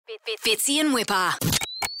Fitzy and Whipper.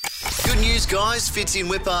 Good news, guys. Fitzy and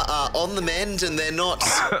Whipper are on the mend and they're not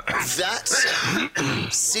that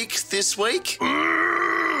sick this week.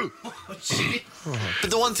 But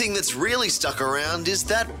the one thing that's really stuck around is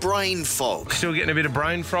that brain fog. Still getting a bit of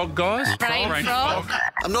brain frog, guys? Brain frog.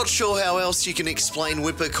 I'm not sure how else you can explain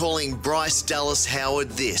Whipper calling Bryce Dallas Howard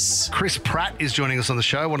this. Chris Pratt is joining us on the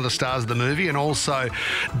show, one of the stars of the movie, and also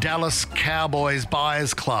Dallas Cowboys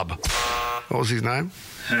Buyers Club. What was his name?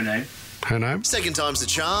 Her name. Her name? Second time's the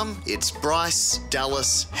charm. It's Bryce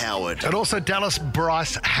Dallas Howard. And also Dallas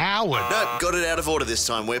Bryce Howard. No, got it out of order this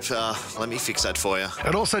time, Whip. Let me fix that for you.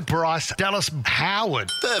 And also Bryce Dallas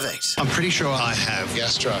Howard. Perfect. I'm pretty sure I have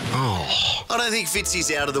gastro. Oh. I don't think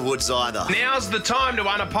Fitzy's out of the woods either. Now's the time to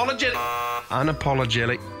unapologetically.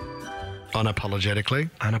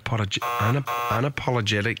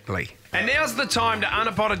 And now's the time to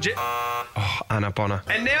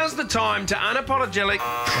And now's the time to unapologetic.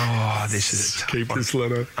 Oh, this is a tough Keep one. this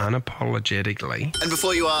letter. Unapologetically. And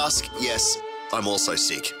before you ask, yes, I'm also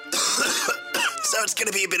sick. So it's going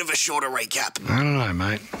to be a bit of a shorter recap. I don't know,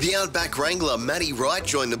 mate. The Outback Wrangler, Matty Wright,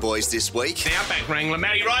 joined the boys this week. The Outback Wrangler,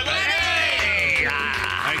 Matty Wright. Hey!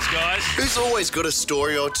 Thanks, guys. Who's always got a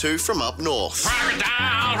story or two from up north.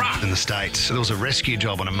 In the States, there was a rescue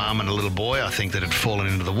job on a mum and a little boy, I think, that had fallen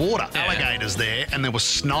into the water. Yeah. Alligators there, and there were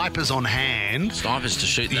snipers on hand. Snipers to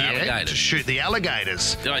shoot the To alligators. shoot the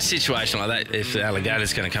alligators. Like a situation like that, if the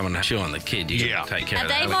alligator's going to come and chew on the kid, you got to take care Are of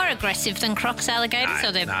that. they more aggressive than Crocs alligators,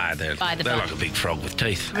 or they're they're by the like book? a big frog with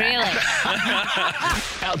teeth. Really?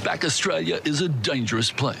 Outback Australia is a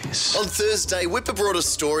dangerous place. On Thursday, Whipper brought a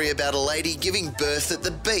story about a lady giving birth at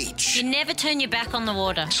the beach. You never turn your back on the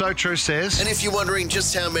water. So True says. And if you're wondering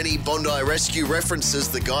just how many Bondi Rescue references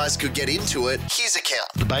the guys could get into it, here's a count.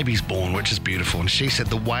 The baby's born, which is beautiful, and she said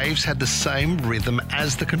the waves had the same rhythm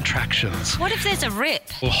as the contractions. What if there's a rip?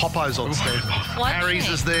 Well, Hoppo's on stage. What? Harry's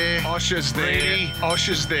is there. Osher's there. Brady.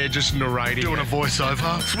 Osher's there just narrating. Doing a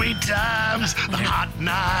voiceover. Sweet times, the hot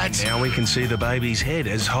nights. Now we can see the baby's head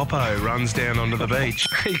as Hoppo runs down onto the beach.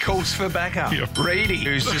 He calls for backup. Yeah. Reedy,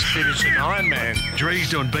 who's just finished an Ironman. Dree's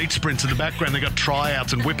doing beach sprints in the background. They got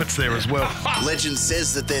tryouts and Whippets there as well. Legend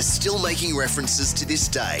says that they're still making references to this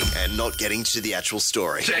day and not getting to the actual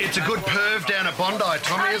story. It's a good perv down at Bondi,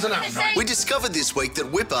 Tommy, isn't it? We discovered this week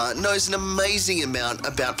that Whipper knows an amazing amount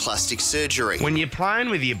about plastic surgery. When you're playing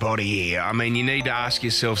with your body here, I mean, you need to ask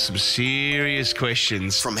yourself some serious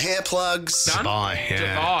questions. From hair plugs, Dubai,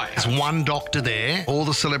 yeah. Dubai. There's one doctor there. All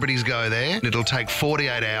the celebrities go there. It'll take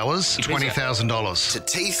 48 hours, $20,000. to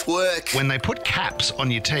teeth work, When they put caps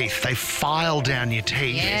on your teeth, they file down your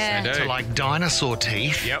teeth Yeah. They do. to like dinosaur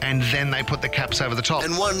teeth, Yep. and then they put the caps over the top.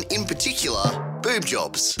 and one in particular, boob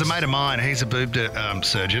jobs. The mate of mine, he's a boob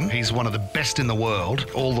surgeon. He's one of the best in the world.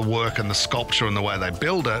 All the work and the sculpture and the way they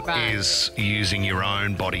build it is Right. using your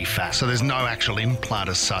own body fat. So there's no actual implant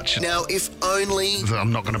as such. Now, if only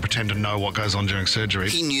I'm not going to pretend to know what goes on during surgery.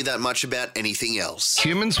 he knew that much about anything else.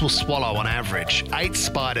 Humans will swallow on average 8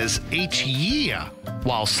 spiders each year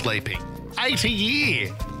while sleeping. 8 a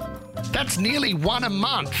year. That's nearly one a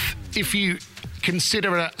month if you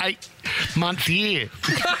consider an 8-month year.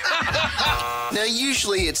 Now,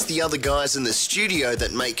 usually it's the other guys in the studio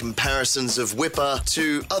that make comparisons of Whipper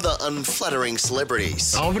to other unflattering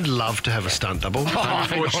celebrities. I would love to have a stunt double.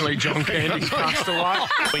 Unfortunately, John Candy passed away.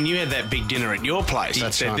 When you had that big dinner at your place, you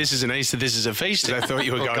said, right. this is an Easter, this is a feast. I thought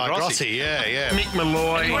you were going Guy Grossi. Grossi, yeah. Mick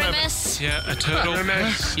Malloy. Grimace. Yeah, a turtle.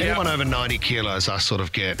 Anyone over 90 kilos, I sort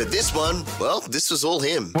of get. But this one, well, this was all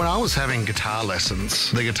him. When I was having guitar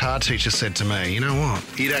lessons, the guitar teacher said to me, you know what?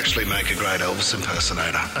 You'd actually make a great Elvis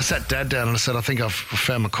impersonator. I sat Dad down and I said, I think I've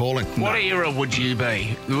found my calling. What era would you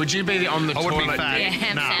be? Would you be on the I toilet? wouldn't be fat. Yeah,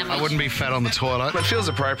 ham no, sandwich. I wouldn't be fat on the toilet. It feels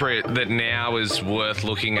appropriate that now is worth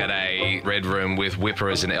looking at a Red Room with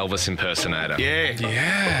Whipper as an Elvis impersonator.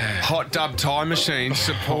 Yeah. Hot dub time machine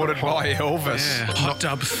supported by Elvis. Yeah. Hot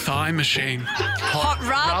dub thigh machine. Hot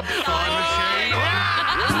rub.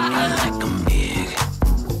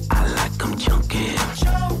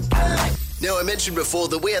 Now, I mentioned before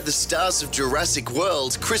that we had the stars of Jurassic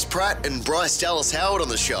World, Chris Pratt and Bryce Dallas Howard on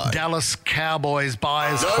the show. Dallas Cowboys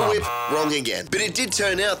Buyers No Club. Whip, wrong again. But it did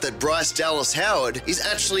turn out that Bryce Dallas Howard is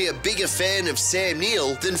actually a bigger fan of Sam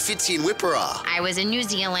Neill than Fitzy and Whipper are. I was in New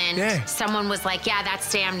Zealand. Yeah. Someone was like, yeah, that's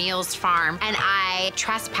Sam Neill's farm. And I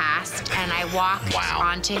trespassed and I walked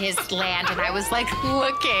onto his land and I was like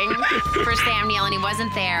looking for Sam Neill and he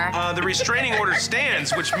wasn't there. The restraining order stands,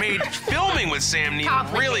 which made filming with Sam Neill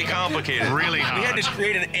really complicated. Really hard. We had to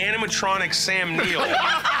create an animatronic Sam Neill.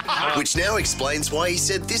 Which now explains why he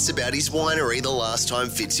said this about his winery the last time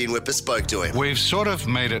Fitzy and Whipper spoke to him. We've sort of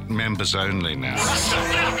made it members only now.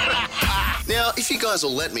 Now, if you guys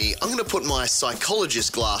will let me, I'm going to put my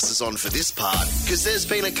psychologist glasses on for this part, because there's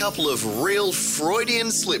been a couple of real Freudian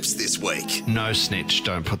slips this week. No snitch.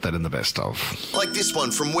 Don't put that in the best of. Like this one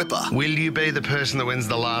from Whipper. Will you be the person that wins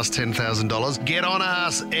the last $10,000? Get on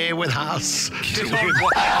us. Air with us.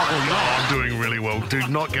 I'm doing really well. Do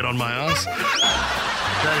not get on my ass.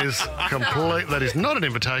 That is complete. That is not an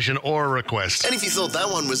invitation or a request. And if you thought that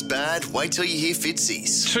one was bad, wait till you hear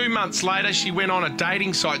Fitzy's. 2 months later, she went on a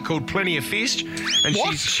dating site called Plenty of Fish, and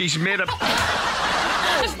she's met a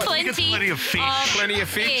Plenty of fish. Plenty of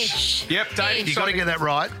Fish. Yep, dating. You got to get that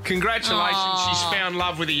right. Congratulations, she's found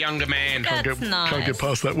love with a younger man. That's nice. Can't get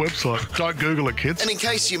past that website. Don't Google it, kids. And in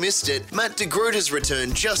case you missed it, Matt de Groot has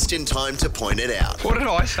returned just in time to point it out. What did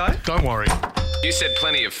I say? Don't worry. You said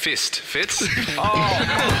plenty of fist, Fitz.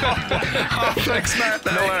 Thanks, Matt.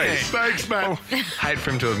 No worries. Thanks, Matt. Hate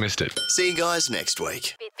for him to have missed it. See you guys next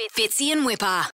week. Fitzy and Whipper.